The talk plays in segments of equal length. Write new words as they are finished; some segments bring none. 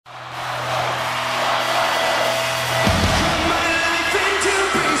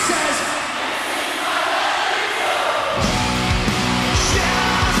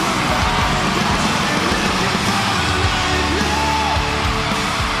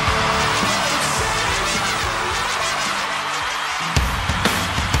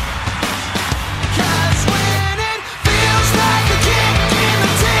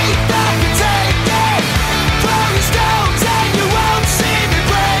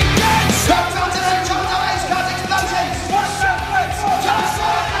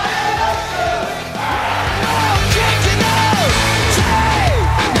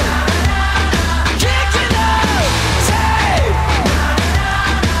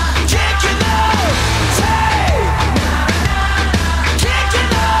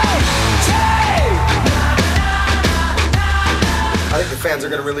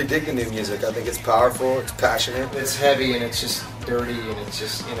really dig the new music. I think it's powerful, it's passionate. It's heavy and it's just dirty and it's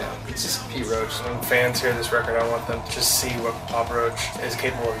just, you know, it's just Pete Roach. When fans hear this record, I want them to just see what Papa Roach is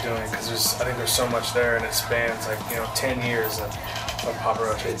capable of doing, because I think there's so much there, and it spans 10 years of Papa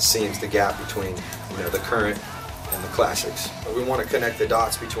Roach. It seems the gap between the current and the classics. But we want to connect the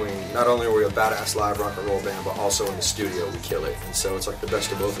dots between, not only are we a badass live rock and roll band, but also in the studio we kill it. And so it's like the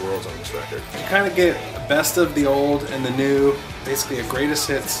best of both worlds on this record. You kind of get a best of the old and the new, basically a greatest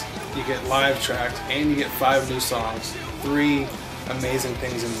hits. You get live tracked and you get 5 new songs. 3 amazing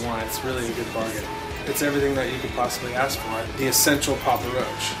things in one. It's really a good bargain. It's everything that you could possibly ask for. The essential Papa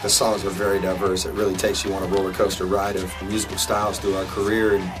Roach. The songs are very diverse. It really takes you on a roller coaster ride of musical styles through our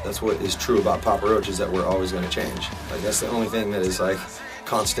career, and that's what is true about Papa Roach, is that we're always going to change. Like, that's the only thing that is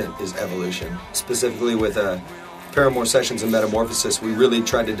constant is evolution. Specifically with Paramore Sessions and Metamorphosis, we really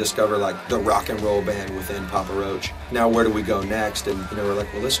tried to discover the rock and roll band within Papa Roach. Now where do we go next? And we're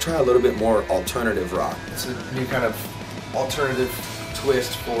like, well, let's try a little bit more alternative rock. It's a new kind of alternative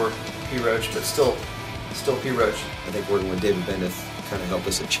twist for Pete Roach, but still Pete Roach. I think working with David Bendeth kind of helped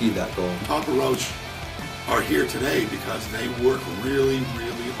us achieve that goal. Papa Roach are here today because they work really,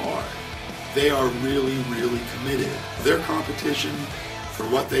 really hard. They are really, really committed. Their competition for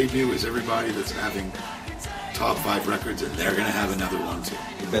what they do is everybody that's having top 5 records, and they're going to have another one too.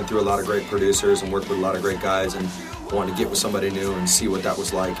 We've been through a lot of great producers and worked with a lot of great guys, and wanted to get with somebody new and see what that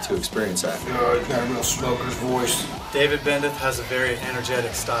was like to experience that. He's got a real smoker's voice. David Bendeth has a very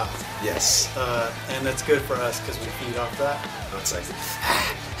energetic style. Yes. And that's good for us because we feed off that. It's like,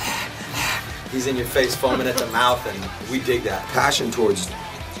 he's in your face foaming at the mouth, and we dig that. Passion towards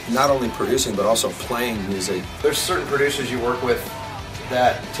not only producing but also playing music. There's certain producers you work with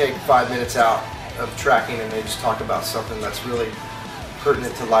that take 5 minutes out of tracking and they just talk about something that's really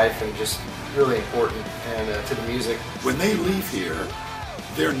pertinent to life and just really important and to the music. When they leave here,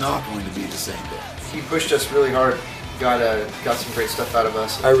 they're not going to be the same band. He pushed us really hard, got some great stuff out of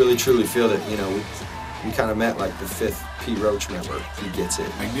us. I really truly feel that we kind of met like the 5th Pete Roach member. He gets it.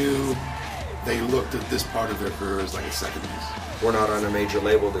 I knew they looked at this part of their career as like a second piece. We're not on a major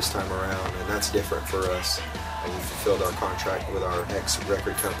label this time around, and that's different for us. We fulfilled our contract with our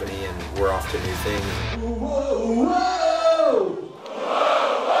ex-record company, and we're off to new things. Whoa, whoa.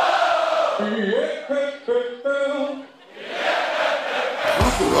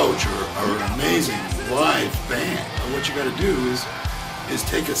 Papa Roach are an amazing live band. What you got to do is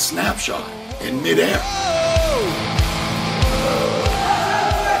take a snapshot in midair.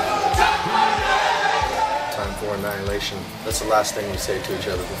 Time For Annihilation. That's the last thing we say to each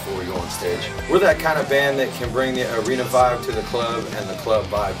other before we go on stage. We're that kind of band that can bring the arena vibe to the club and the club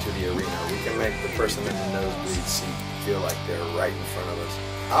vibe to the arena. We can make the person in the nosebleed seat feel like they're right in front of us.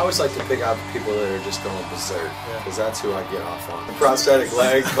 I always like to pick out the people that are just going berserk, because that's who I get off on. The prosthetic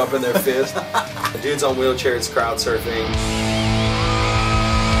leg, pumping their fist. The dudes on wheelchairs crowd surfing.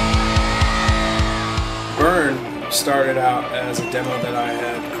 Burn started out as a demo that I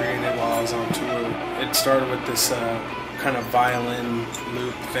had created while I was on tour. It started with this kind of violin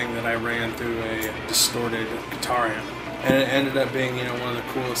loop thing that I ran through a distorted guitar amp. And it ended up being, one of the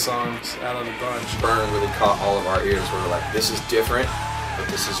coolest songs out of the bunch. Burn really caught all of our ears. We were like, this is different, but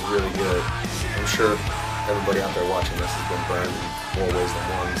this is really good. I'm sure everybody out there watching this has been burned in more ways than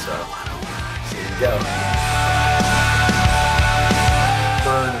one, so here you go.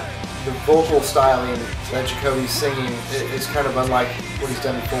 Burn, the vocal styling that Jacoby's singing is kind of unlike what he's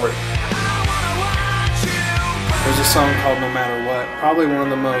done before. There's a song called No Matter What, probably one of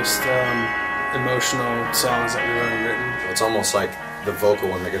the most emotional songs that we've ever written. It's almost like the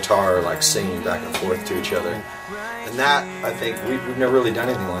vocal and the guitar are like singing back and forth to each other. And that, I think, we've never really done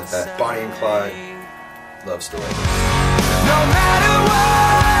anything like that. Bonnie and Clyde love story. No matter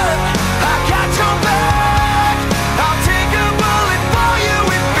what, I got your back. I'll take a bullet for you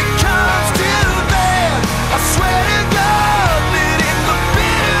if it comes to that. I swear to God that in the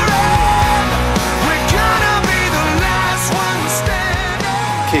bitter end, we're gonna be the last one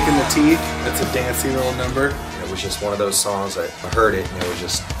standing. Kicking the Teeth, it's a dancey little number. It was just one of those songs that I heard it and it was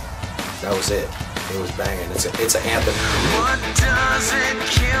just, that was it. It was banging. It's an anthem. What doesn't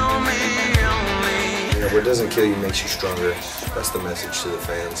kill me only. What doesn't kill you makes you stronger. That's the message to the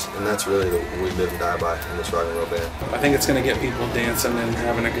fans, and that's really what we live and die by in this rock and roll band. I think it's going to get people dancing and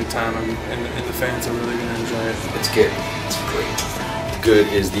having a good time, and the fans are really going to enjoy it. It's good. It's great. Good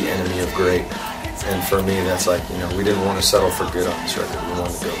is the enemy of great. And for me, that's like, we didn't want to settle for good on this record. We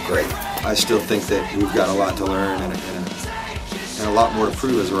wanted to go great. I still think that we've got a lot to learn and a lot more to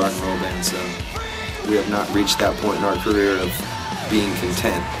prove as a rock and roll band. So we have not reached that point in our career of being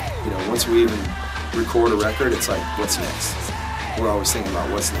content. Once we even record a record, it's like, what's next? we're always thinking about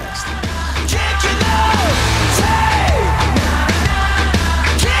what's next. Can't you know?